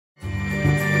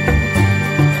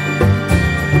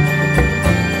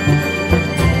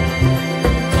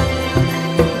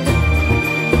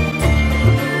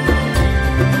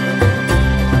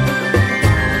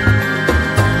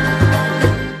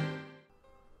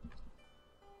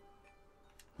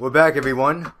We're back,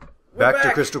 everyone. Back to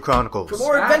Crystal Chronicles. For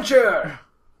more adventure!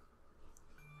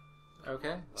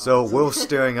 Okay. So, Will's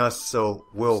steering us, so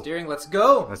Will... Steering, let's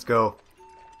go! Let's go.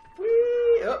 Whee!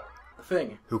 Oh, the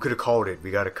thing. Who could have called it?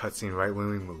 We got a cutscene right when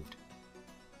we moved.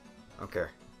 Okay,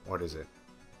 what is it?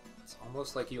 It's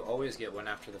almost like you always get one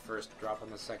after the first drop on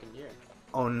the second year.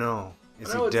 Oh no.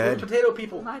 Is No, he it's dead? the potato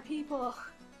people. My people.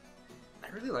 I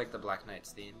really like the Black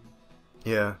Knight's theme.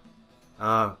 Yeah.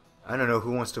 I don't know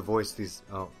who wants to voice these...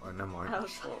 Oh, never mind. Oh,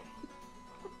 sorry.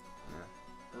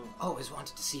 Always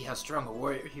wanted to see how strong a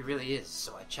warrior he really is,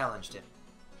 so I challenged him.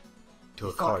 To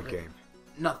a He card thought game.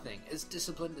 Nothing as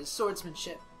disciplined as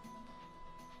swordsmanship.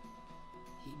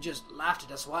 He just laughed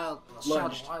at us while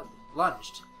Lunged. shouting wildly.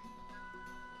 Lunged.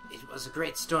 It was a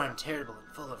great storm, terrible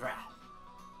and full of wrath.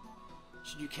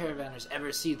 Should you caravanners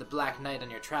ever see the Black Knight on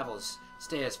your travels,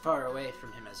 stay as far away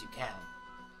from him as you can.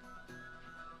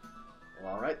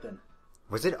 Well, alright then.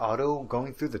 Was it auto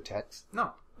going through the text?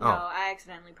 No. No, Oh. I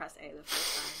accidentally pressed A the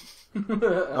first time.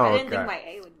 Oh, I didn't okay. think my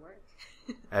A would work.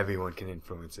 Everyone can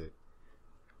influence it.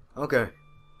 Okay.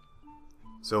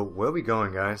 So, where are we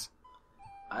going, guys?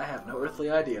 I have no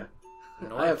earthly idea.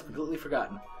 I have completely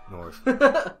forgotten. North.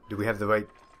 Do we have the right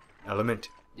element?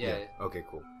 Yeah. Okay,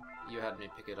 cool. You had me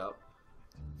pick it up.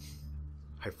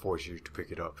 I force you to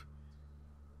pick it up.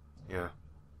 Yeah.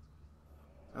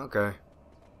 Okay.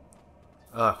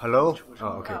 Hello? Oh,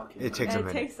 okay. Wow, okay. It takes a It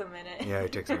minute. takes a minute. Yeah,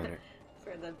 it takes a minute.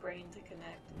 For the brain to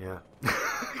connect. Yeah.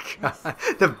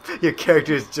 God, your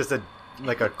character is just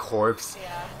like a corpse.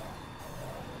 Yeah.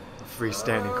 A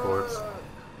freestanding corpse.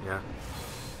 Yeah.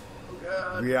 Oh,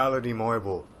 God. Reality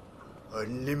Marble.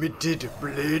 Unlimited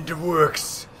Blade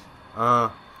Works.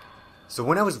 So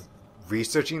when I was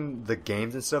researching the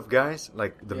games and stuff, guys,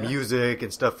 like the music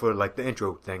and stuff for like the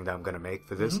intro thing that I'm gonna make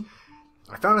for this,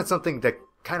 I found out something that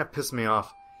kind of pissed me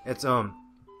off. It's the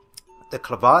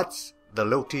Clavats, the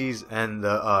Lotis, and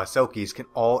the Selkies can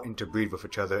all interbreed with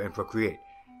each other and procreate,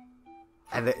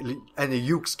 and the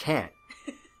Ukes can't.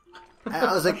 And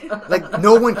I was like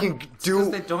no one can do.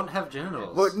 Because they don't have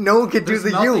genitals. Well, no one can There's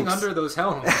do the nothing Ukes. under those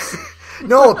helms.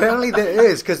 No, apparently there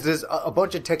is, because there's a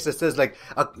bunch of text that says like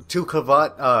two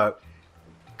Clavat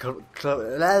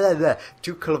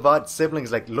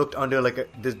siblings like looked under like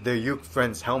their Uke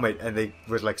friend's helmet and they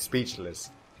were like speechless.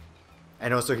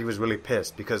 And also he was really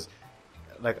pissed because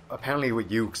like apparently with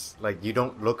Ukes, like you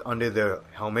don't look under their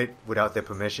helmet without their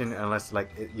permission unless like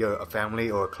you're a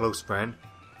family or a close friend.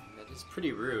 That is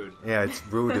pretty rude. Yeah, it's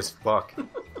rude as fuck.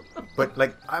 But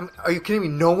like, are you kidding me?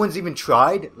 No one's even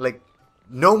tried? Like,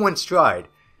 no one's tried.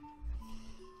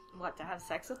 What, to have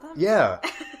sex with them? Yeah.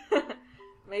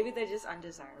 Maybe they're just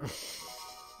undesirable.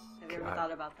 Have you ever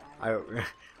thought about that?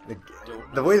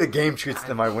 The way the game treats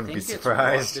them, I wouldn't be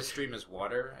surprised. This stream is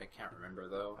water. I can't remember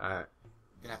though. Alright.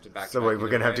 We're gonna have to back. So wait, we're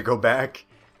gonna have to go back?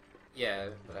 Yeah,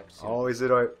 but I have to see. Oh, is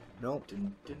it our... Nope.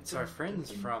 It's our friends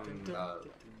from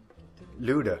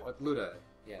Luda. what Luda?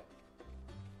 Yeah.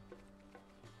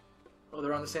 Oh,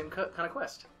 they're on the same kind of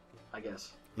quest, I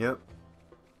guess. Yep.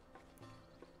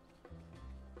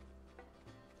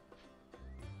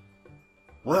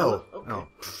 Well, okay. oh.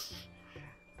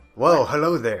 Well,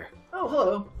 hello there. Oh,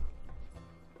 hello.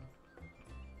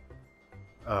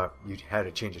 You had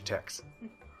a change of text.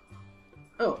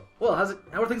 Oh, well,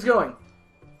 how are things going?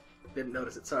 Didn't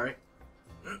notice it, sorry.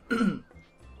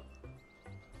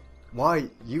 Why,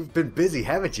 you've been busy,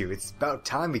 haven't you? It's about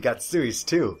time we got Series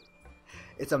 2.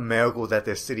 It's a miracle that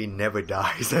their city never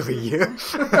dies every year.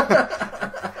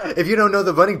 If you don't know,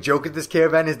 the running joke of this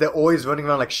caravan is they're always running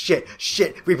around like, shit,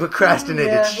 we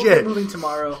procrastinated, Yeah, shit. we'll get moving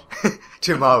tomorrow.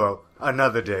 Tomorrow,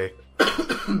 another day.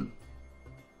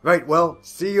 Right, well,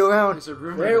 see you around. There's a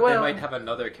rumor Very that well. they might have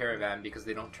another caravan because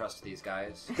they don't trust these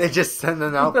guys. They just send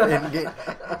them out and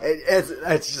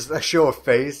it's just a show of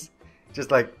face. Just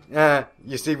like,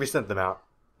 you see, we sent them out.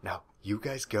 Now, you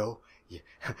guys go. Yeah.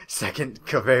 Second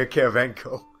caravan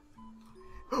go.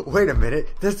 Wait a minute,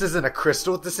 this isn't a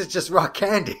crystal, this is just rock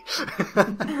candy.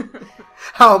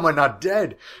 How am I not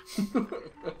dead?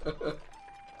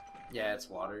 Yeah, it's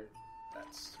water.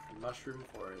 That's mushroom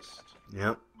forest.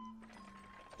 Yep.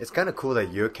 It's kind of cool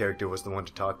that your character was the one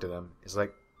to talk to them. It's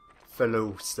like,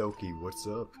 fellow Selkie, what's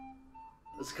up?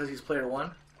 Is it because he's player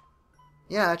 1?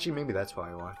 Yeah, actually, maybe that's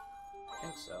why I won. I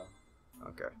think so.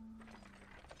 Okay.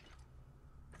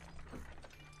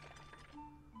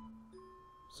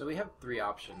 So we have 3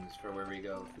 options for where we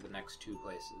go for the next 2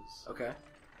 places. Okay.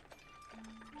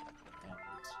 And,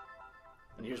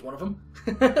 And here's one of them?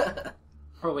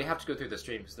 well, we have to go through the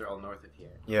stream because they're all north of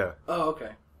here. Yeah. Oh,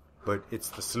 okay. But it's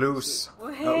the sluice.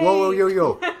 Well, Whoa,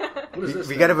 yo. What is this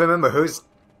We thing? gotta remember,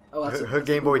 Oh, that's her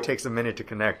Game Boy takes a minute to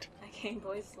connect. I Game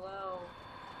Boy slow.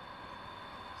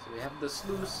 So we have the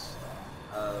sluice,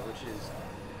 which is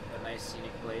a nice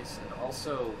scenic place, and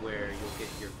also where you'll get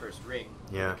your first ring,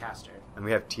 Yeah. the caster. And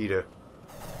we have Tida,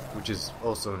 which is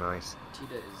also nice.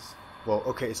 Tida is... Well,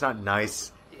 okay, it's not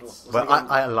nice, It's, but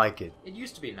I like it. it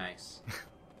used to be nice.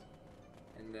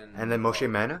 And then Moshe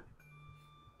Manor?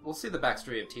 We'll see the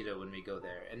backstory of Tida when we go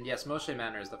there. And yes, Moshe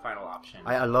Manor is the final option.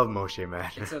 I love Moshe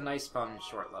Manor. It's a nice, fun,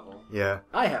 short level. Yeah.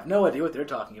 I have no idea what they're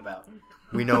talking about.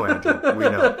 We know, Andrew. We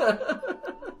know.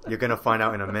 You're gonna find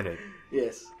out in a minute.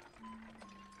 Yes.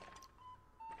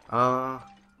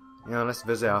 Let's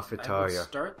visit I would Alphitaria.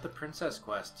 start the princess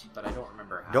quest, but I don't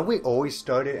remember how. Don't we always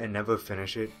start it and never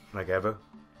finish it? Like, ever?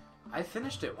 I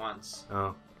finished it once.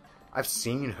 Oh. I've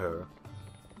seen her.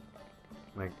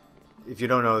 Like, if you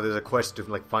don't know, there's a quest to,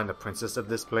 like, find the princess of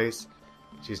this place.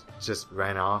 She's just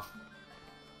ran off.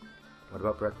 What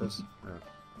about breakfast?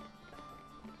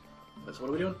 So what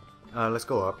are we doing? Let's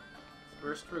go up.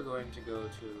 First, we're going to go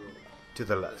To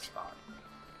the this left. spot.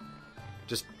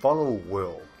 Just follow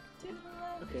Will.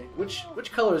 Okay.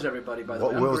 Which color is everybody, by the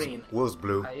way? I'm green. Will's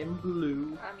blue. I am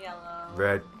blue. I'm yellow.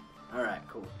 Red. Alright,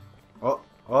 cool.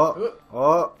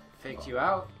 Oh. Faked you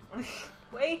out.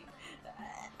 Wait.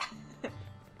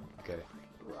 Okay.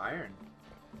 Ooh, iron.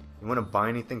 You want to buy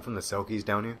anything from the Selkies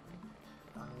down here?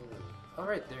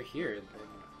 Alright, they're here. They're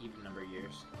even number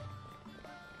years.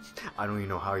 I don't even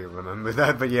know how you remember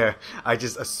that, but yeah, I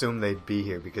just assumed they'd be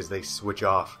here because they switch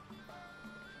off.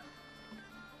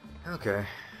 Okay,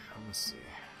 let's see.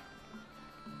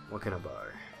 What can I buy?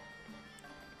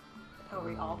 Are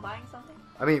we all buying something?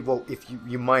 I mean, well, if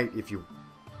you might, if you,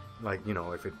 like, you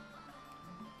know, if it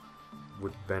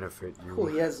would benefit you. Cool,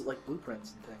 he has, like,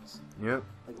 blueprints and things. Yep.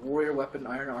 Like warrior weapon,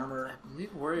 iron armor. I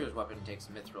believe Warrior's weapon takes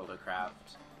mithril to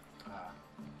craft.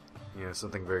 Yeah,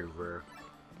 something very rare.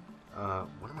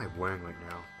 What am I wearing right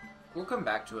now? We'll come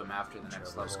back to him after the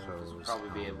next Traveler's level, because we'll clothes.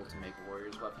 probably be able to make a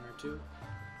Warrior's weapon or two.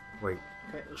 Wait.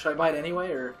 Okay, should I buy it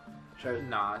anyway, or should I...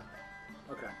 Nah.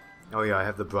 Okay. Oh yeah, I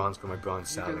have the bronze for my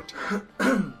bronze You salad.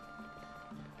 You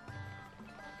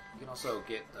can also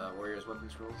get Warrior's weapon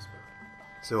scrolls.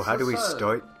 So how do we So,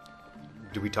 start?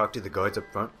 Do we talk to the guards up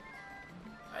front?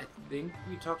 I think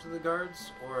we talk to the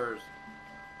guards, or...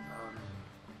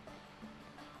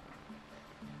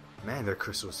 Man, their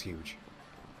crystal's huge.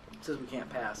 It says we can't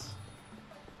pass.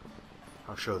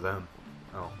 I'll show them.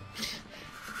 Oh.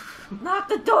 Knock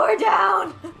the door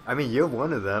down! I mean, you're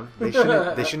one of them. They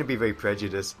shouldn't be very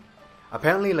prejudiced.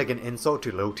 Apparently, like, an insult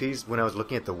to low-Ts, when I was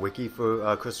looking at the wiki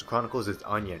for Crystal Chronicles, is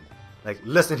onion. Like,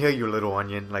 listen here, you little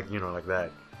onion. Like, you know, like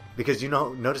that. Because, you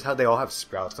know, notice how they all have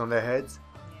sprouts on their heads?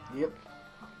 Yeah. Yep.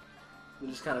 They're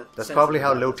just kind of... That's probably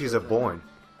how low-Ts are born.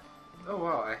 Oh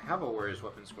wow, I have a Warrior's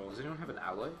weapon scroll. Does anyone have an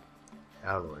alloy?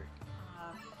 Alloy.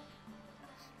 Uh,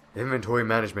 Inventory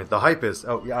management. The hype is...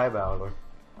 Oh, yeah, I have alloy.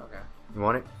 Okay. You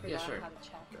want it? Yeah, forgot sure. how to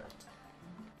check.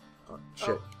 Oh, shit.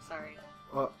 Oh, sorry.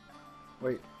 Oh,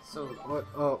 wait. So, What?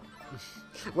 Oh.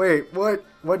 Wait, what?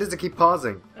 Why does it keep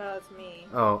pausing? Oh, it's me.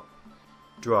 Oh.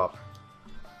 Drop.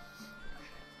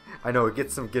 I know, it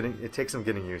takes some getting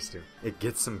used to. It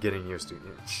gets some getting used to. oh,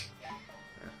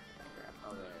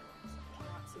 there.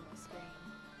 Cannot see my screen.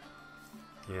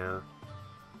 Yeah.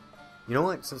 You know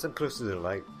what? Since I'm close to the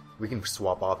light, we can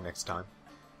swap off next time.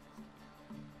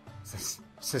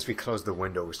 Since we closed the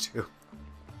windows too.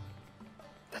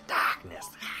 The darkness.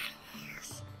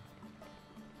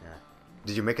 Yeah.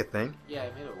 Did you make a thing? Yeah,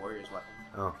 I made a Warrior's weapon.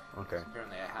 Oh, okay.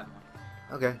 Apparently I had one.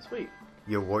 Okay. Sweet.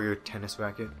 Your warrior tennis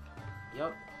racket.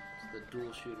 Yup. It's the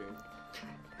dual shooter.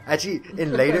 Actually,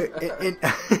 in later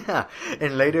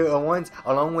in later ones,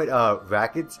 along with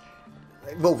rackets.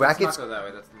 Well, rackets. Let's not go that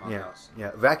way. That's the mob house.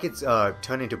 Yeah. Rackets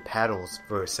turn into paddles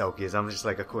for Selkies. I'm just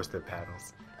like, of course they're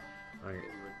paddles. Like,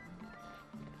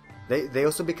 they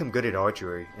also become good at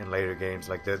archery in later games.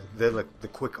 Like they're like the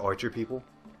quick archer people.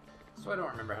 So I don't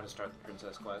remember how to start the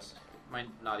princess quest. Might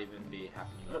not even be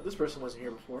happening yet. This person wasn't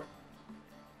here before.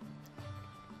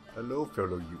 Hello,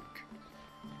 fellow Yuke.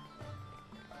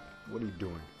 What are you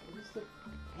doing?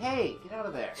 Hey, get out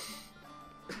of there!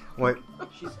 What?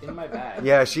 She's in my bag.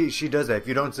 Yeah, she does that. If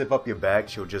you don't zip up your bag,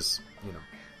 she'll just, you know.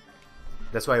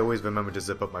 That's why I always remember to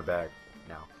zip up my bag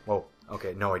now. Well,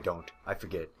 okay, no I don't. I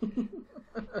forget.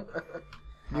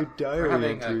 Your diary We're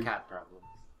having entry. a cat problem.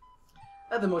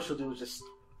 The most she'll do is just,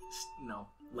 you know,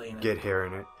 lay in it. Get hair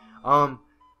in it.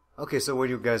 Okay, so where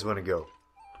do you guys want to go?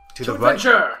 To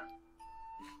adventure!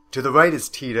 To the right is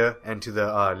Tida, and to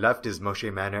the left is Moshe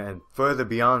Manor, and further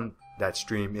beyond that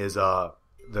stream is the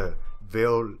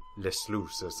Ville Les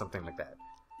Sluices, or something like that.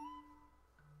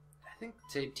 I think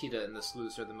Tida and the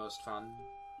sluice are the most fun.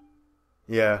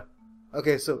 Yeah.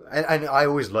 Okay, so I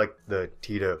always liked the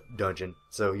Tida dungeon.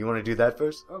 So you want to do that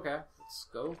first? Okay, let's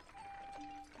go.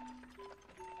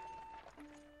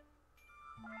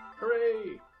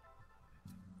 Hooray!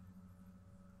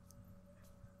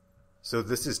 So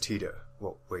this is Tida.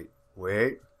 Well, wait.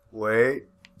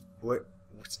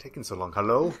 What's taking so long?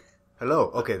 Hello?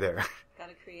 Okay, there.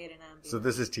 Gotta create an ambience. So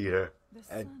this is Tida.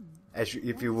 And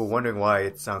if you were wondering why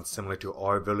it sounds similar to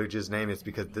our village's name, it's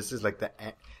because this is like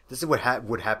this is what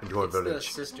would happen to our It's village.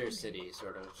 the sister city,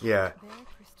 sort of. Yeah.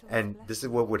 And this is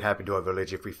what would happen to our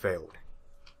village if we failed.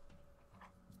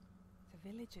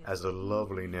 As the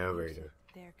lovely narrator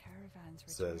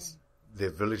says, the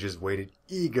villagers waited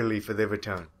eagerly for their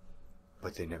return,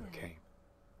 but they never came.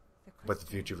 But the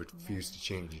future refused to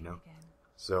change, you know?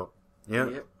 So, yeah.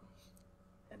 Yep.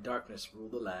 And darkness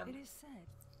ruled the land. It is said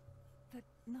that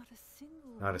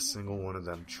Not a single one of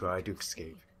them tried to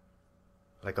escape.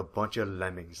 Like a bunch of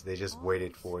lemmings, they just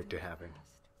waited for it to happen.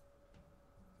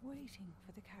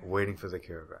 Waiting for the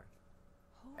caravan.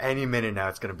 Any minute now,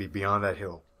 it's going to be beyond that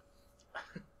hill.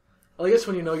 Well, I guess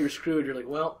when you know you're screwed, you're like,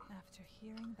 well,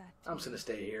 I'm just going to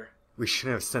stay here. We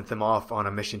shouldn't have sent them off on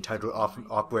a mission titled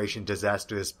Operation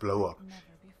Disastrous Blow Up.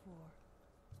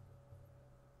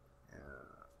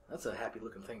 That's a happy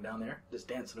looking thing down there, just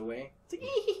dancing away. It's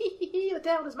like, the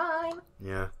town is mine.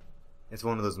 Yeah. It's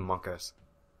one of those monkas.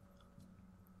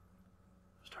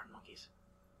 Starting monkeys.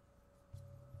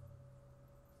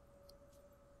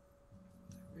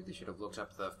 Really should have looked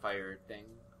up the fire thing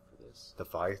for this. The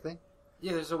fire thing?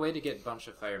 Yeah, there's a way to get a bunch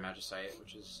of fire magicite,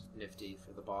 which is nifty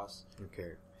for the boss.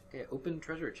 Okay. Okay, open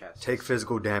treasure chest. Take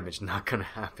physical damage, not gonna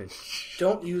happen.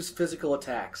 Don't use physical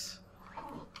attacks.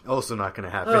 Also not gonna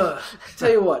happen. Tell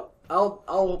you what,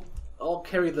 I'll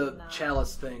carry the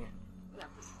chalice thing.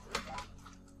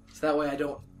 So that way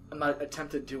I'm not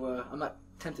tempted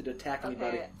to attack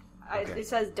anybody. Okay. It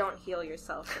says don't heal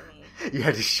yourself for me. You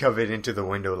had to shove it into the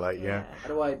window light, yeah. How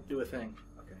do I do a thing?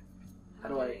 Okay. How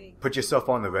do I... Put yourself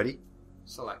on the ready,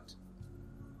 Select.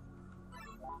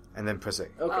 and then press A.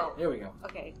 Okay, Oh. here we go.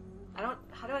 Okay. How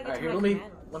do I get Alright, to here, my let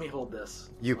command? me hold this.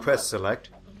 You press select,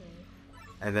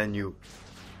 and then you...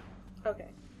 Okay.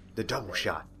 The double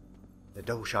shot. The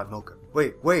double shot mocha.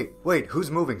 Wait, who's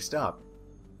moving? Stop.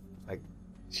 Like,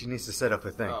 she needs to set up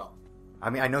her thing. Oh. I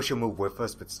mean, I know she'll move with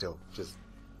us, but still, just...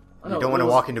 Oh, You no, don't want to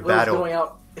Will's- walk into Will's battle. going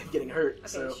out and getting hurt, Okay,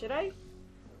 so... should I?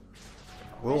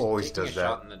 Will always Taking does a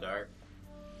shot that. in the dark.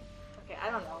 Okay,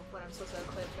 I don't know what I'm supposed to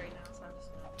equip right now, so I'm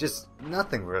just gonna... Just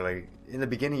nothing, really. In the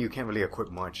beginning, you can't really equip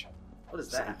much. What is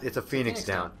that? It's a Phoenix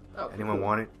down. Oh, Anyone cool.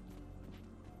 want it?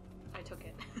 I took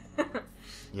it.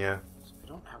 Yeah. I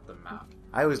don't have the map.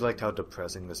 I always liked how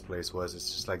depressing this place was.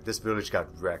 It's just like, this village got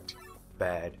wrecked.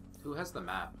 Bad. Who has the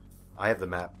map? I have the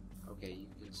map. Okay, you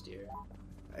can steer.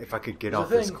 If I could get There's a off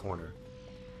this thing. corner.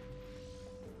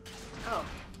 Oh,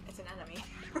 it's an enemy.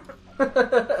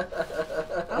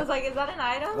 I was like, is that an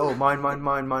item? Oh, mine.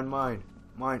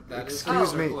 Mine. That is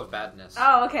Excuse the me. circle of badness.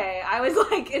 Oh, okay. I was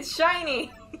like, it's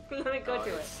shiny. Let me go Oh, to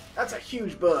it. it's- That's a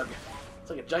huge bug. It's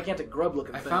like a gigantic grub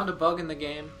looking I thing. found a bug in the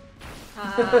game.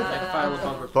 I file a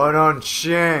bug report. But on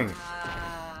Shing.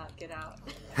 Get out.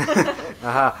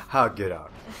 How get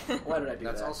out? Why did I do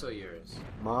That's that? also yours.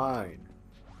 Mine.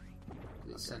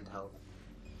 Please send help.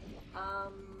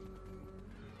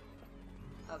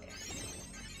 Okay.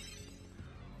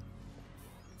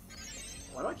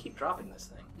 Why do I keep dropping this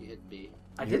thing? You hit B.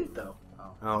 I didn't, though.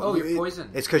 Oh, you're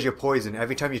poisoned. It's because you're poisoned.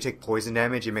 Every time you take poison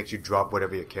damage, it makes you drop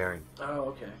whatever you're carrying. Oh,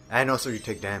 okay. And also you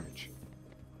take damage.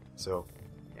 So,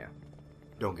 yeah.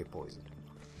 Don't get poisoned.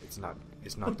 It's not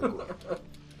the goal.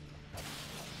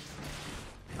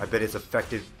 I bet it's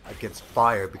effective against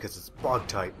fire because it's bug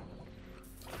type.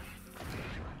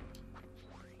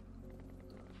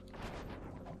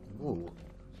 Ooh.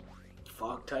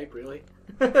 Fog type, really?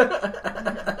 That's an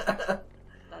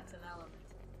element,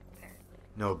 apparently.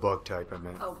 No, bug type, I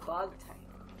meant. Oh, bug type.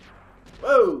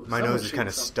 Whoa! My someone nose is shooting kind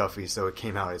of something. stuffy, so it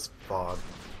came out as fog.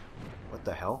 What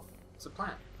the hell? It's a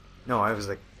plant. No, I was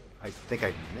like, I think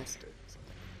I missed it.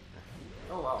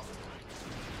 Oh, wow.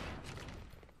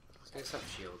 These guys have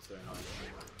shields. They're annoying.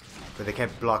 But they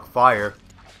can't block fire.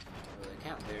 Well, they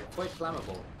can't. They're quite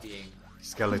flammable, being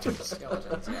Skeletons.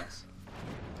 skeletons, yes.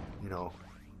 You know,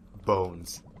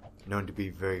 bones. Known to be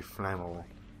very flammable.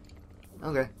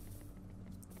 Okay.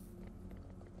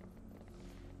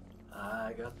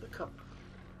 I got the cup.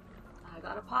 I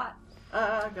got a pot.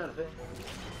 I got a thing.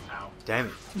 Ow. Damn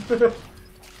it.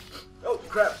 Oh,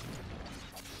 crap.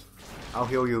 I'll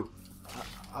heal you.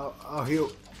 I'll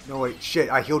heal. No, wait. Shit,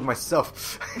 I healed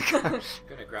myself. I'm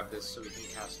gonna grab this so we can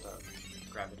cast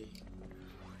gravity.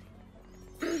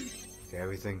 Okay,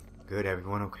 everything good?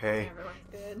 Everyone okay? Everyone's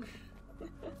good.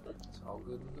 It's all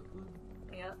good in the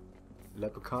hood. Yep.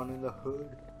 Leprechaun in the hood?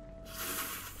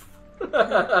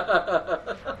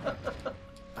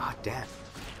 Ah, damn.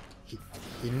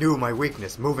 He knew my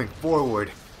weakness, moving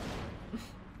forward.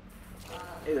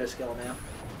 Hey there, Skeleton Man.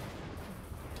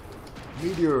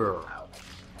 Meteor. Ow.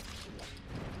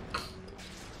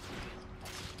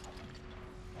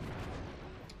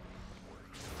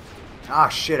 Ah,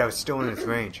 shit, I was still in its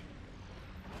range.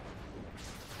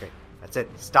 Okay, that's it.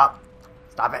 Stop.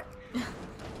 Stop it.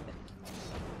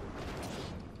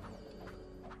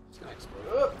 It's gonna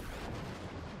explode.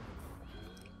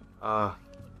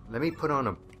 Let me put on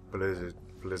a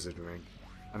blizzard ring.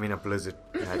 I mean a blizzard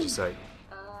magicite.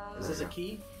 Is this a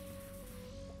key?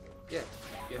 Yeah.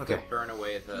 You have Okay. to burn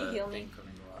away Can you the heal thing me? from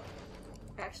the wall.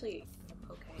 Actually,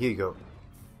 okay. Here you go.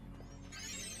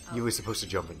 You were supposed to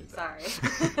jump into that.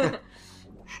 Sorry.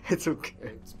 It's okay.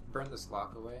 Let's burn this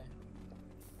lock away.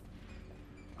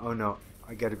 Oh no,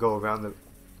 I gotta go around the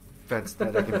fence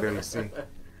that I can barely see.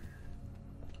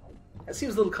 It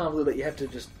seems a little convoluted that you have to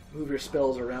just move your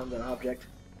spells around an object.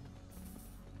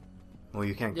 Well,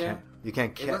 you can't. Yeah. You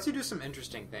can't. It lets you do some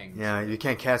interesting things. Yeah, you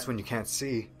can't cast when you can't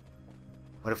see.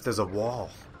 What if there's a wall?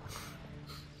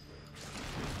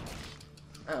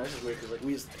 Oh, this is weird because like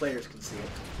we as players can see it.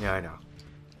 Yeah, I know.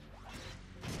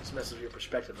 This messes with your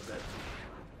perspective a bit.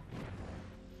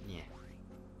 Yeah.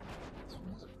 This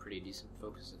one has a pretty decent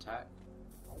focus attack.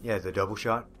 Yeah, the double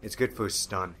shot. It's good for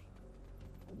stun.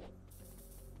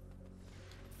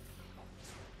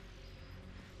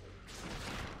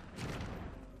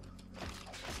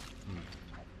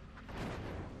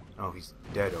 Oh, he's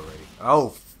dead already.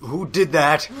 Oh, who did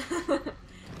that?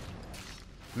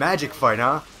 Magic fight,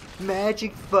 huh?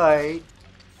 Magic fight.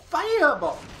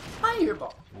 Fireball!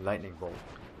 Fireball! Lightning bolt.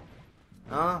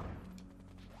 Huh?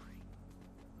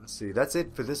 Let's see. That's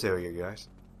it for this area, guys.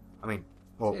 I mean,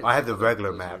 well, Yeah, I have the it's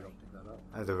regular those map. are- don't pick that up.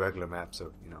 I have the regular map,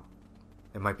 so, you know.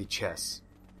 It might be chess.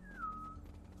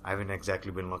 I haven't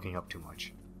exactly been looking up too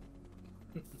much.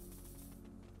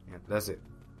 Yeah, that's it.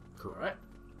 Cool. Alright.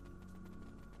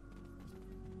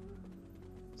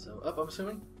 So up, I'm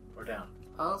assuming? Or down?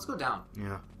 Let's go down.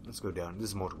 Yeah, let's go down.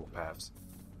 There's multiple paths.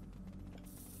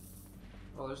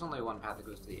 Well, there's only one path that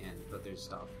goes to the end, but there's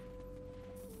stuff.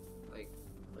 Like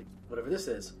Like, whatever this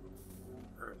is.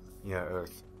 Earth. Yeah,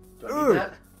 Earth. Do I need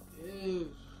that?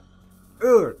 Ew.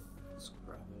 Earth! Let's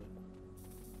grab it.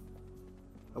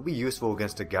 It'll be useful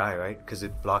against a guy, right? Because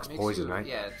it blocks Makes poison, you- right?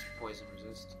 Yeah, it's poison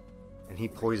resist. And he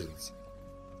poisons.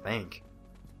 Think.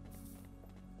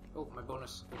 Oh, my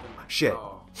bonus. Shit.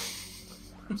 Oh.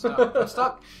 I'm stuck. I'm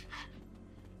stuck.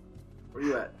 Where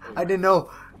you at? I didn't know.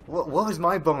 What was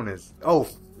my bonus? Oh,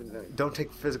 don't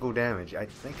take physical damage. I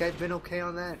think I've been okay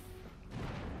on that.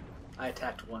 I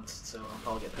attacked once, so I'll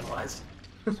probably get penalized.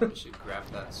 So we should grab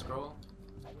that scroll.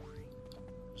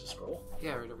 There's a scroll?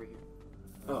 Yeah, right over here.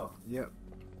 Oh. Yep.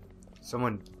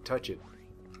 Someone touch it.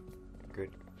 Good.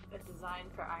 It's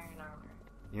designed for iron armor.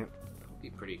 Yep. Be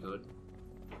pretty good.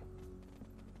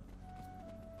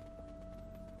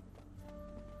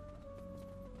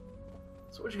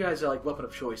 So what would you guys' like weapon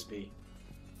of choice be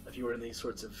if you were in these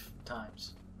sorts of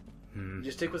times? Would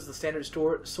you stick with the standard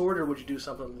sword, or would you do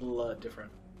something a little different?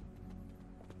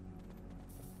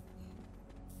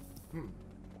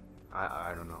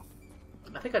 I don't know.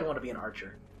 I think I'd want to be an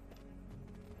archer.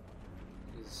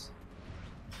 Is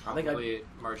I think probably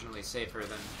marginally safer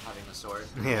than having a sword.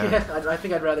 Yeah. I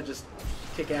think I'd rather just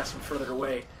kick ass from further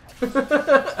away.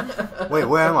 Wait,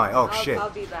 where am I? Oh, I'll, shit. I'll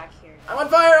be back here. I'm on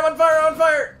fire! I'm on fire! I'm on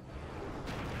fire!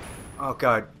 Oh,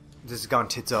 God. This has gone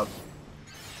tits up.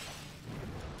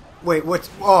 Wait, what's...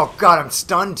 Oh, God, I'm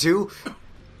stunned, too?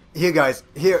 Here, guys.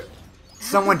 Here.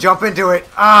 Someone jump into it.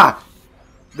 Ah!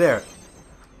 There.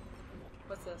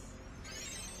 What's this?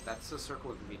 That's the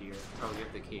circle with meteor. Oh, you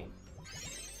have the key.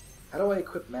 How do I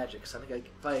equip magic? 'Cause I think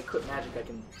if I equip magic, I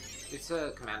can... It's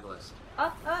a command list.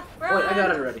 Oh, Run! wait, I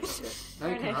got it already. Yeah. Now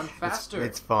you can run faster.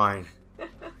 It's fine.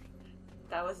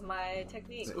 That was my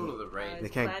technique. Let's go to the right. I was They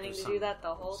can't- planning to there's do some that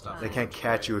the whole stuff. time. They can't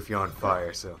catch you if you're on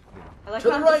fire, so... I like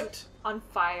To how the I'm right! just on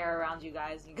fire around you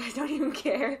guys. You guys don't even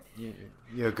care.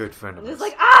 You're a good friend I'm of just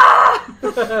ours. like, ah!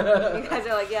 You guys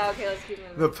are like, yeah, okay, let's keep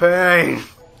moving. The pain!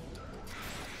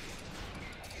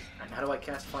 And how do I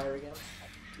cast fire again?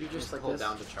 You just like hold this?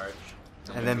 down to charge.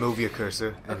 And then move your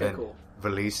cursor, and Okay, then cool.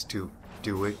 release to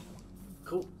do it.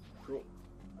 Cool. Cool.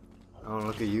 Oh,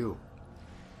 look at you.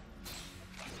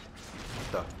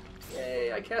 What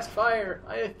Yay, I cast fire!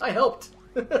 I helped!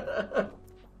 the...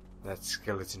 That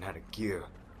skeleton had a gear.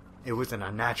 It was an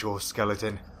unnatural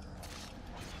skeleton.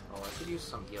 Oh, I could use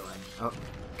some healing. Oh,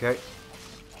 okay.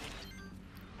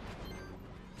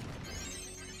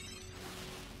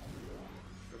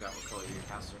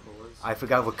 cast circle was. I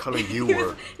forgot what color you he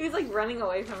were. he was like running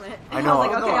away from it. I know. I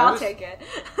was like, okay, I'll take it.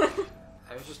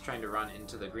 I was just trying to run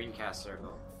into the green cast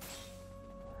circle.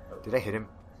 Did I hit him?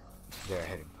 There, I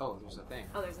hit him. Oh, there's a thing.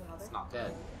 Oh, there's another. It's not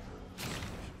dead. We should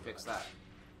fix that.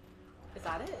 Is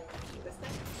that it? This thing?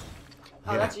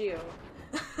 Oh, Yeah. that's you.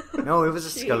 No, it was a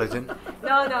Jeez. skeleton. No,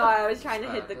 I was trying to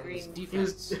hit the His green.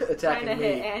 defense. He's Trying attacking to me.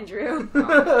 hit Andrew.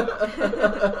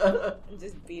 Oh. I'm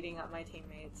just beating up my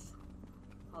teammates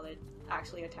while they're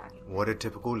actually attacking me. What a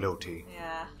typical Loti.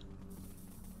 Yeah.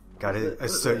 Gotta What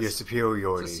is assert your this? It's a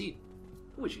superiority. seed.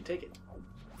 We should take it.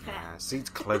 Yeah, seeds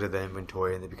clutter the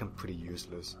inventory and they become pretty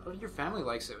useless. But your family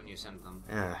likes it when you send them.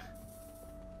 Yeah,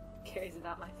 Cares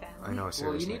about my family. I know, Well,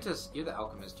 seriously. you need to. You're the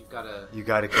alchemist. You've got to. You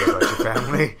gotta care about your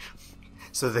family.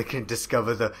 So they can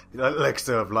discover the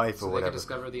elixir of life So or they can whatever.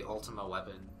 discover the Ultima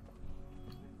weapon.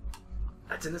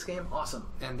 That's in this game? Awesome.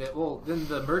 And then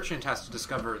the merchant has to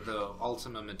discover the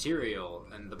Ultima material,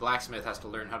 and the blacksmith has to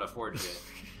learn how to forge it.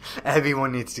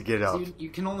 Everyone needs to get up. So you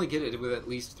can only get it with at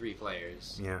least 3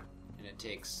 players. Yeah. And it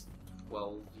takes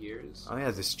 12 years. Oh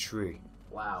yeah, this tree.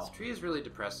 Wow. This tree is really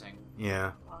depressing.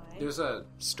 Yeah. Why? There's a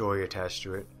Story attached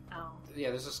to it. Oh.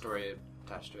 there's a story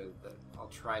attached to it that I'll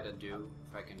try to do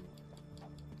if I can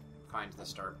find the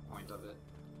start point of it.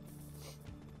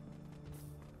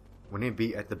 Wouldn't it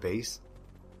be at the base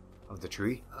of the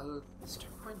tree? The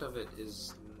start point of it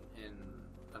is in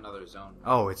another zone.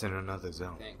 Oh, it's in another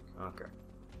zone. I think. Okay.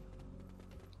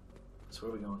 So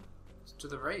where are we going? It's to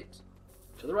the right.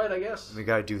 To the right, I guess. We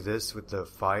gotta do this with the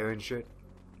fire and shit.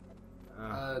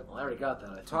 Well, I already got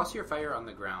that, I think. Toss your fire on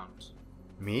the ground.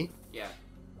 Me? Yeah.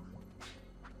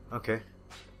 Okay.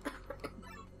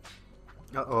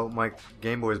 Uh-oh, my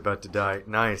Game Boy's about to die.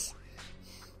 Nice.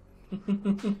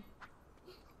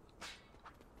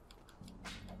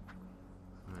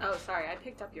 Oh, sorry. I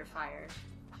picked up your fire.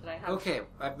 Should I have? Okay,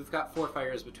 we've got 4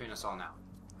 fires between us all now.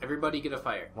 Everybody get a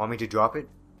fire. Want me to drop it?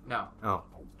 No. Oh.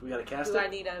 Do we gotta cast Do it? I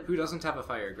need a? Who doesn't have a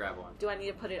fire, grab one. Do I need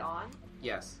to put it on?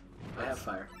 Yes. I have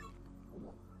fire.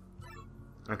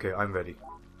 Okay, I'm ready.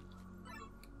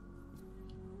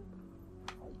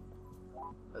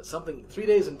 That's something. 3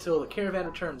 days until the caravan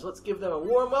returns. Let's give them a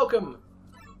warm welcome.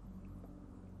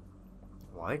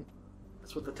 What?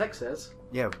 That's what the text says.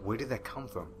 Yeah, where did that come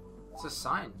from? It's a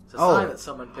sign. It's a Oh. sign that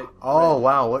someone picked. Oh, read.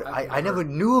 wow. What? I've I never never-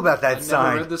 knew about that I've sign.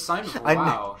 never read the sign before. I kn-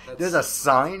 Wow. There's a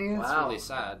sign here? That's Wow. really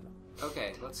sad.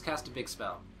 Okay, let's cast a big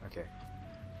spell. Okay.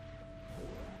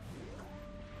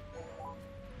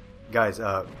 Guys,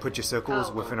 put your circles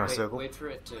Oh, within our circle. Wait for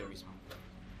it to respawn.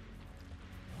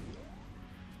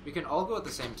 We can all go at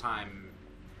the same time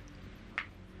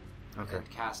Okay. and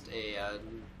cast a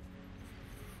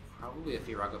probably a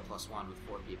Firaga +1 with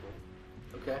 4 people.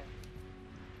 Okay.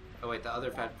 Oh wait, the other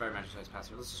fire magic size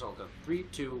passer. Let's just all go. 3,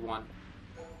 2, 1.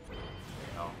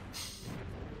 Oh,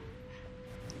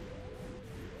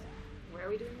 Where are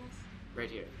we doing this? right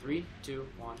here. 3, 2,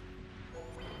 1.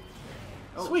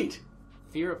 Oh. Sweet.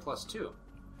 Fira +2.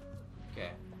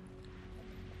 Okay.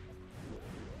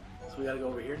 So we gotta go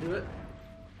over here and do it?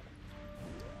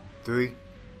 3,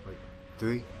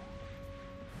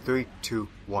 2,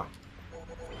 1.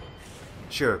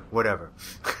 Sure, whatever.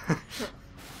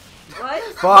 What?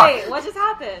 Fuck. Wait, what just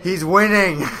happened? He's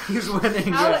winning! He's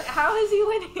winning. How is he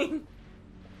winning?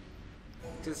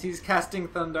 Because he's casting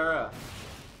Thundara.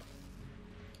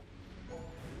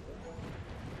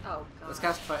 Oh god. Let's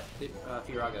cast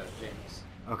Firaga, James.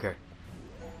 Okay.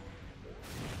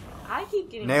 I keep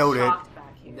getting Nailed it. shocked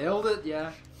back here. Nailed it,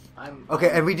 yeah. Okay,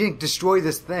 and we didn't destroy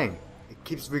this thing. It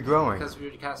keeps regrowing.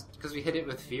 Because we hit it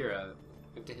with Fira.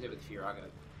 We have to hit it with Firaga.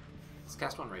 Let's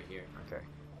cast one right here. Okay.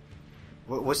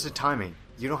 What's the timing?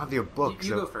 You don't have your book, You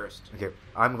so... go first. Okay,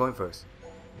 I'm going first.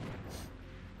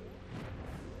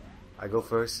 I go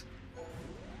first.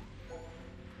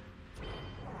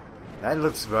 That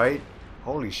looks right.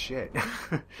 Holy shit.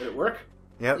 Did it work?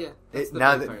 Yep. Yeah, that's the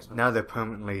now, big fire spell. now they're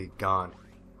permanently gone.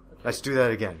 Let's do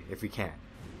that again, if we can.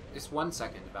 It's 1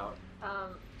 second about.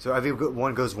 So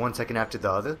everyone goes 1 second after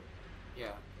the other? Yeah.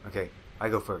 Okay, I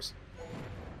go first.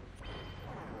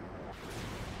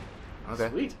 Okay.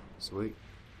 Sweet. Sweet.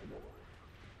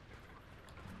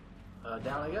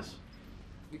 Down, I guess?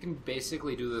 We can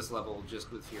basically do this level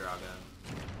just with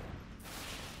Firaga.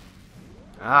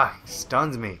 Ah,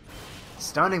 stuns me.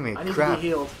 Stunning me. I need Crap. to be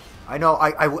healed. I know,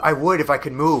 I would if I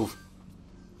could move.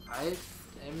 I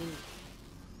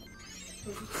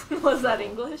am... Was that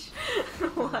English?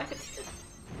 What?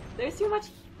 There's too much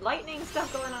lightning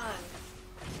stuff going on.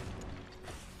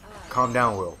 Calm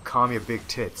down, Will. Calm your big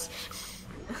tits.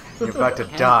 You're about to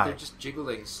Hands, die. They're just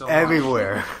jiggling so much.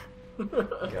 Everywhere.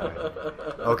 God.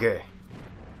 Okay.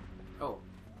 Oh,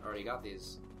 already got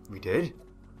these. We did?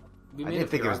 We I made didn't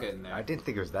think it was. in there. I didn't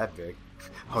think it was that big.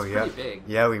 Oh It's yeah. pretty big.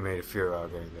 Yeah, we made a Firaga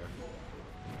in there.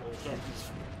 Well, you can't use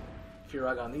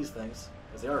Furog on these things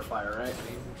because they are fire, right? I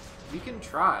mean, we can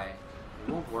try.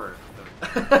 It won't work.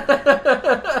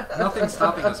 Nothing's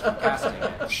stopping us from casting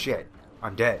it. Shit,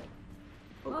 I'm dead.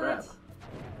 Oh What? crap!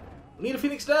 We need a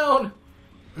Phoenix down.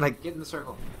 Like, Get in the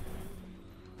circle.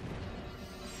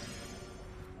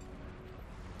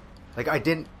 I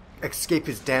didn't escape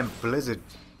his damn blizzard.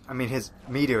 I mean, his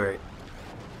meteorite.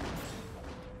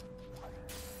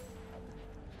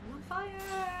 I'm on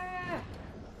fire!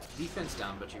 Defense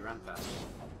down, but you run faster.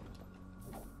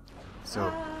 So,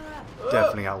 Ah.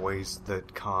 definitely outweighs the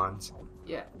cons.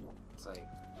 Yeah. It's like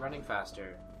running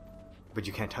faster. But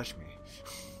you can't touch me.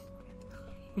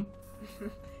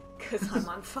 Because I'm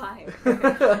on fire. Okay,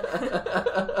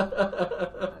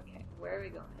 where are we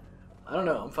going? I don't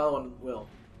know. I'm following Will.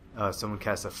 Someone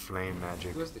cast a flame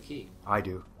magic. Who has the key? I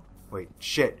do. Wait,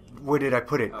 shit. Where did I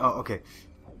put it? Oh. Oh, okay.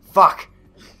 Fuck!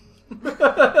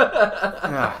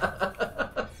 Ah,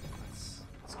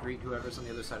 Let's greet whoever's on the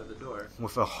other side of the door.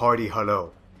 with a hearty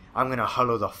hello. I'm gonna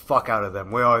hello the fuck out of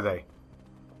them. Where are they?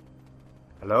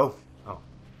 Hello? Oh,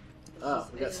 Oh,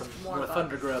 we got It's some more more bugs.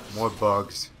 thunder grubs. more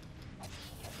bugs.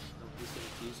 Who's gonna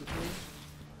fuse with me?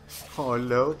 Oh,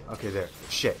 hello? Okay, there.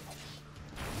 Shit.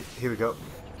 Here we go.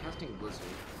 Casting Blizzard.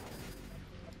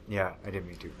 Yeah, I didn't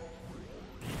mean to.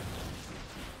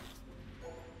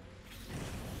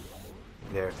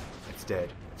 There, it's dead.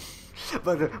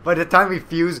 But by the time we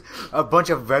fused, a bunch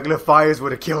of regular fires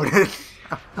would have killed it.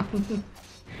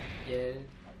 Yeah.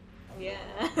 Yeah.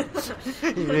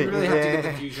 You really have to get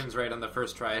the fusions right on the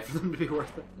first try for them to be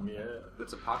worth it. Yeah.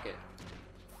 It's a pocket.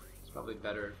 It's probably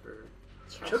better for...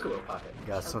 Chocobo pocket.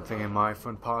 Got something in my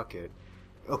front pocket.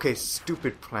 Okay,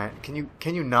 stupid plant. Can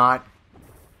you not?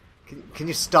 Can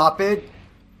you stop it?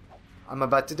 I'm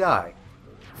about to die.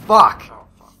 Fuck! Oh,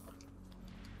 fuck.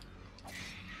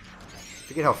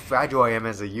 Forget how fragile I am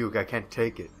as a Yuke. I can't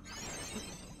take it.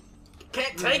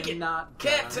 Can't take it. Not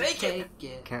Can't gonna take it.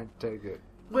 it. Can't take it.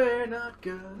 We're not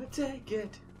gonna take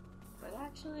it. But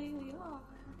actually, we are.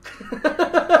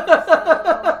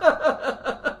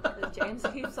 Because Because James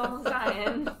keeps on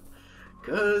dying.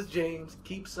 James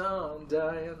keeps on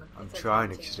dying. I'm It's okay, trying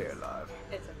to James. stay alive.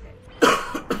 It's okay.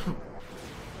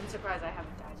 I'm surprised I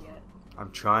haven't died yet.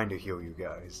 I'm trying to heal you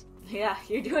guys. Yeah,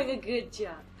 you're doing a good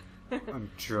job. I'm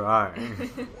trying.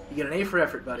 You get an A for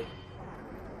effort, buddy.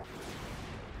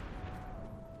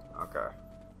 Okay.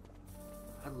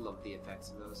 I love the effects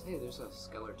of those. Hey, there's a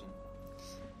skeleton.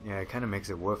 Yeah, it kind of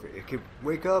makes it worth it. It could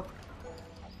wake up.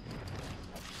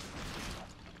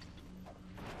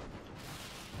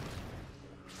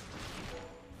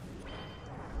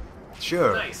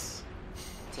 Sure. Nice.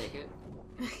 Take it.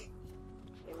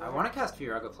 I want to cast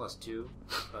Firaga +2,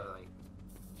 but like,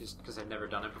 just because I've never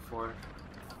done it before.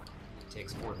 It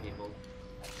takes 4 people.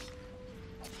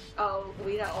 Oh,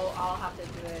 we all have to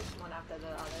do it one after the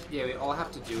other. Yeah, we all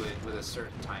have to do it with a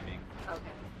certain timing. Okay.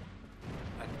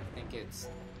 I think it's...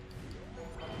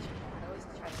 I always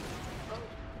try to. Oh,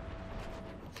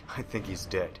 I think he's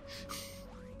dead.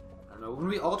 I don't know. When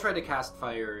we all try to cast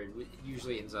fire, it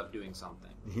usually ends up doing something.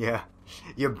 Yeah.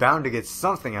 You're bound to get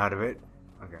something out of it.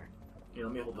 Okay. Here,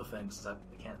 let me hold the thing since I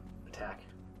can't attack.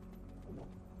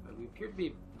 But we appear to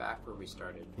be back where we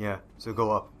started. Yeah, so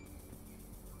go up.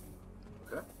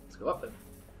 Okay, let's go up then.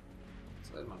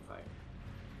 Let's light him on fire.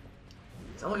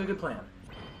 Sounds like a good plan.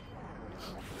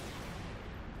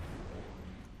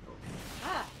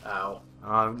 ah! Ow.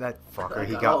 That fucker, I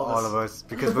he got got all of all of us.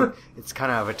 Because it's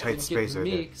kind of a tight Didn't space get right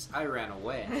me there. 'cause I ran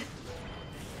away.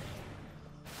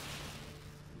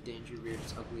 Danger reared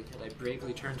its ugly head. I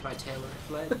bravely turned my tail and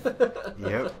fled.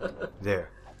 Yep.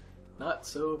 There. Not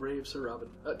so brave, Sir Robin.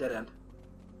 Dead end.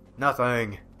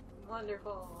 Nothing.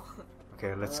 Wonderful.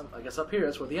 Okay, let's... I guess up here,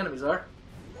 that's where the enemies are.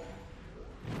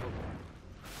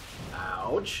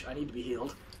 Ouch. I need to be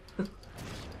healed.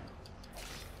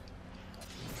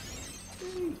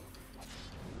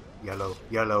 Yellow.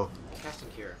 Yellow. Casting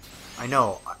Cure. I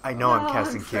know I'm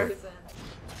casting here. frozen.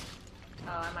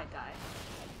 Oh, I might die.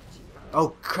 Oh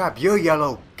crap, you're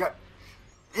yellow. God.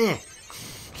 Eh.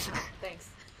 Thanks.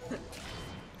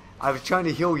 I was trying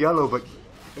to heal yellow, but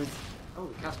it was Oh,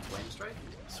 we cast Flame Strike?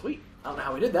 Sweet. I don't know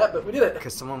how we did that, but we did it.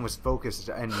 because someone was focused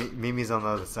and Mimi's on the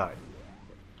other side.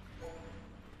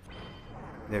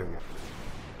 There we go.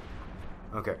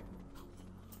 Okay.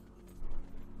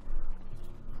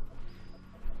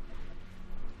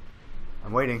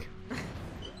 I'm waiting.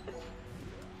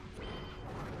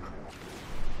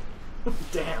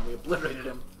 Damn, we obliterated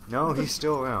him. No, he's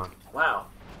still around. Wow.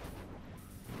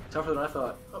 Tougher than I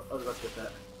thought. Oh, I was about to get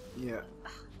that. Yeah.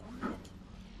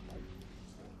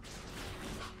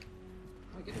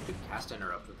 I get a good cast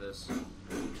interrupt with this.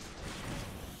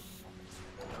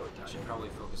 I should probably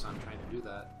focus on trying to do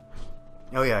that.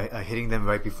 Oh yeah, hitting them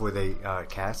right before they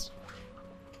cast.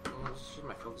 Well, this is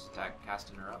my focus attack,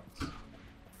 cast interrupt.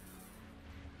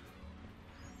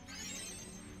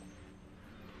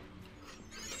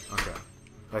 Okay,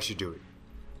 that should do it.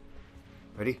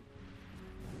 Ready?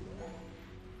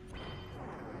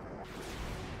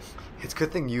 It's a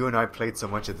good thing you and I played so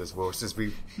much of this world, since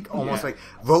we almost like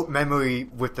wrote memory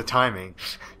with the timing.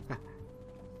 It's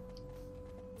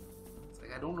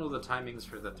like I don't know the timings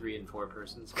for the 3 and 4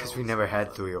 person spells. Because we never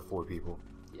had 3 or 4 people.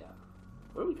 Yeah.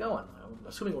 Where are we going? I'm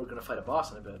assuming we're going to fight a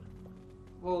boss in a bit.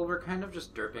 Well, we're kind of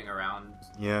just derping around.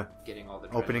 Yeah. Getting all the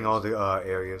opening treasures. all the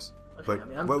areas. Okay, But I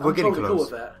mean, I'm we're getting totally close.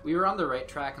 cool with that. We were on the right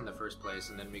track in the first place,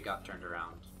 and then we got turned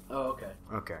around. Oh, okay.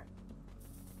 Okay.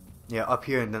 Yeah, up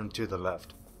here and then to the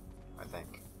left, I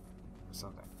think. Or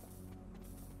something.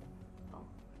 Oh,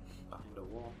 behind a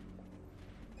wall.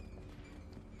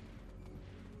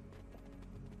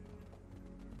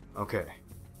 Okay.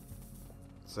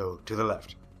 So, to the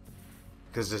left.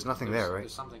 Because there's nothing there, right?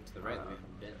 There's something to the right that we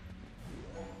haven't been.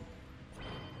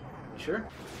 You sure?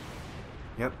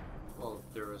 Yep. Well,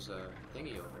 there was a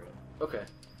thingy over it. Okay.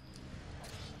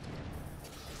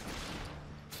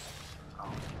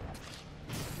 Oh.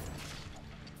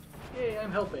 Hey,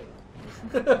 I'm helping.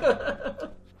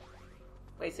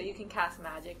 Wait, so you can cast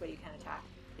magic, but you can't attack?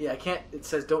 Yeah, I can't. It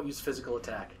says don't use physical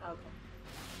attack, Okay.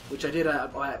 which I did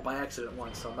by accident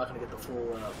once, so I'm not going to get the full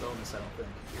bonus, I don't think.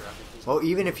 Well,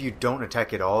 even if you don't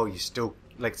attack at all, you still...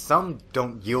 Like, some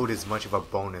don't yield as much of a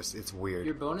bonus. It's weird.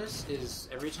 Your bonus is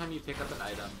every time you pick up an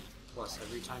item, plus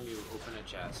every time you open a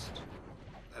chest,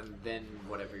 and then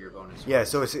whatever your bonus Yeah, was.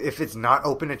 so if it's not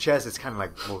open a chest, it's kind of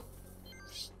like, well,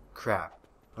 crap.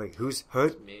 Wait, who's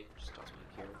hurt? It's me, just toss me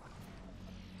here.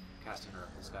 Casting her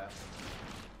up this guy.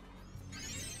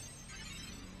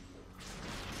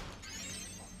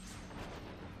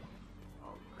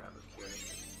 I'll grab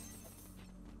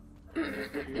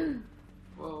a cure.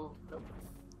 Whoa. Nope.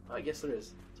 I guess there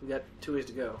is. So we got 2 ways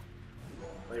to go.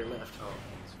 By your left. Oh,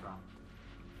 it's wrong.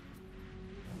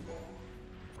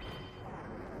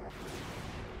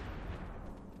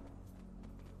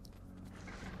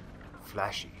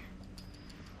 Flashy.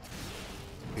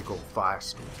 Big old fire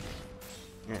storm.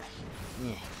 Yeah.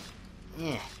 Yeah.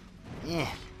 Yeah. Yeah.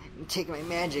 Take my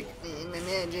magic. My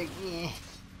magic. Yeah.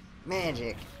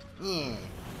 Magic. Yeah.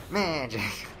 Magic.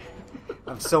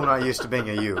 I'm so not used to being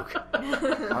a uke.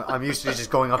 I'm used to just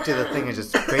going up to the thing and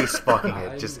just face fucking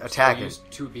it, just attacking. I'm used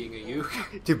to being a uke.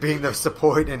 To being the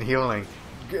support and healing.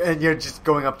 And you're just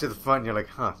going up to the front and you're like,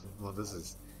 huh, well this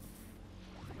is...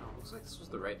 Oh, looks like this was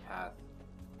the right path.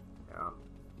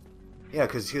 Yeah,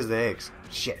 because here's the eggs.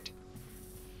 Shit.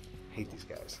 Hate these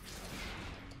guys.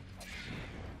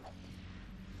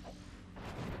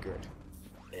 Good.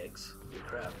 Eggs. Good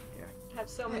crap. Yeah. I have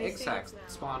so Yeah, many egg sacs seeds now.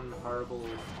 spawn horrible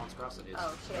monstrosities.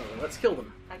 Oh, shit. Oh, let's kill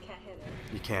them. I can't hit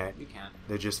it. You can't. You can't.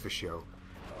 They're just for show.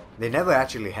 They never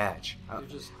actually hatch. They're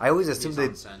just I always assumed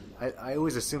they'd... send. I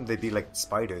always assumed they'd be like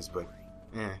spiders, but...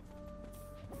 Eh.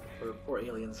 Or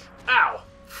aliens. Ow!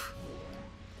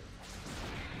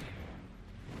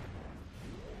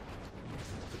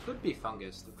 It could be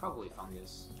fungus. They're probably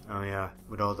fungus. Oh yeah,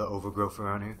 with all the overgrowth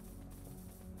around here.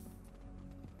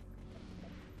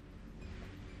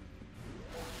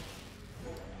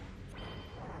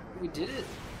 We did it!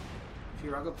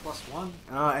 Firaga +1.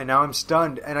 And now I'm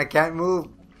stunned, and I can't move.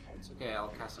 It's okay, I'll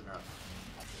cast him up.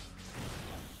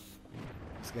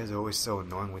 These guys are always so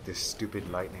annoying with this stupid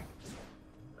lightning.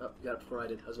 Oh, got it before I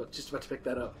did. I was just about to pick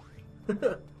that up.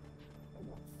 And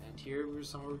here we're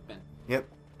somewhere we've been. Yep,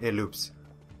 it loops.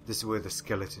 This is where the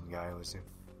skeleton guy was in.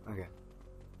 Okay.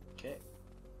 Okay.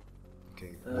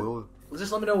 Okay, Well,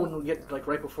 just let me know when we get like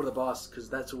right before the boss, because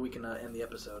that's where we can end the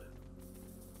episode.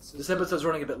 This episode's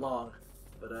running a bit long,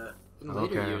 but In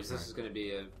later Okay, years, okay. this is going to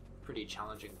be a pretty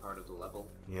challenging part of the level.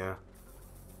 Yeah.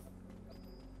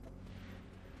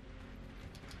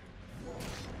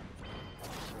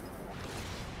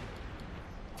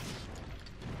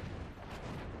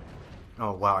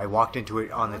 Oh wow, I walked into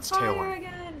it on its Fire tailwind.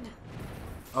 again!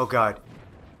 Oh god.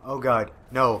 Oh god.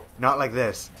 No, not like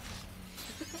this.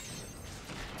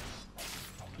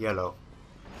 Yellow.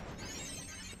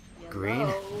 Green?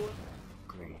 Yellow.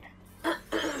 Green.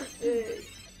 yay.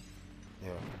 Yeah.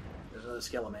 There's another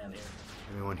skeleton man here.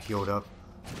 Everyone healed up.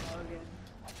 Oh, good.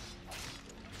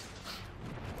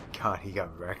 God, he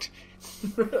got wrecked.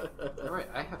 Alright,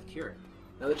 I have cure.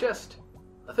 Another chest.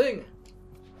 A thing.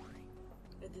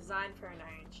 A design for an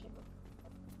iron shield.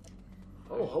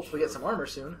 Oh, hopefully get some armor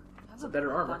soon. That's a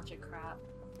better armor. Bunch of crap.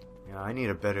 Yeah, I need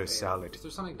a better salad. Is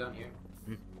there something down here?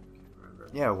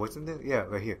 Yeah, wasn't there? Yeah,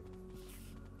 right here.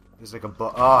 There's like a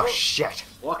oh shit!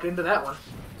 Walked into that one.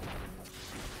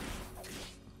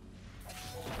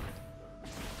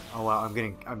 Oh wow, I'm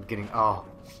getting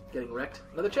Getting wrecked.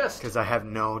 Another chest. because I have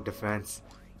no defense.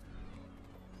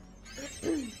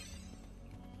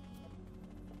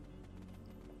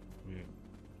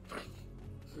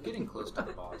 We're getting close to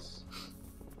the boss.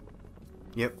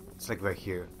 Yep, it's like right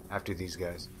here after these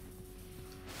guys.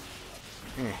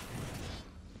 Eh.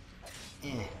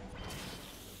 Eh.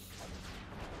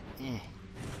 Eh.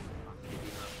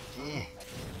 Eh.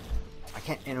 I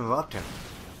can't interrupt him.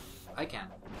 I can.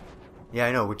 Yeah,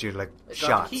 I know, with your like It's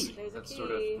got shots. the key. There's a That's key.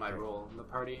 sort of my role in the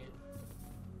party.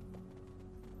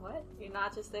 What? You're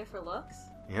not just there for looks?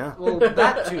 Yeah. Well,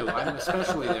 that too. I'm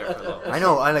especially there for those. I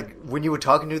know. I like when you were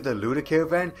talking to the Luda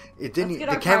caravan. It didn't. Let's get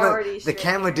The our camera. priorities The straight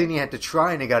camera here. didn't even have to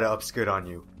try, and it got an upskirt on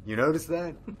you. You noticed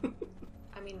that?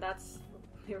 I mean, that's...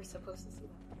 We were supposed to see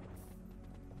that.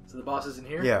 So the boss is in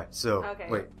here? Yeah. So Okay.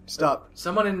 wait. Stop.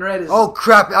 Someone in red is... Oh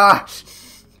crap! Ah!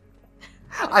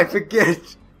 I forget.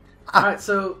 Alright,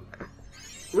 so...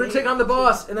 We're gonna take on the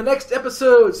boss in the next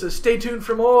episode, so stay tuned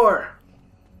for more.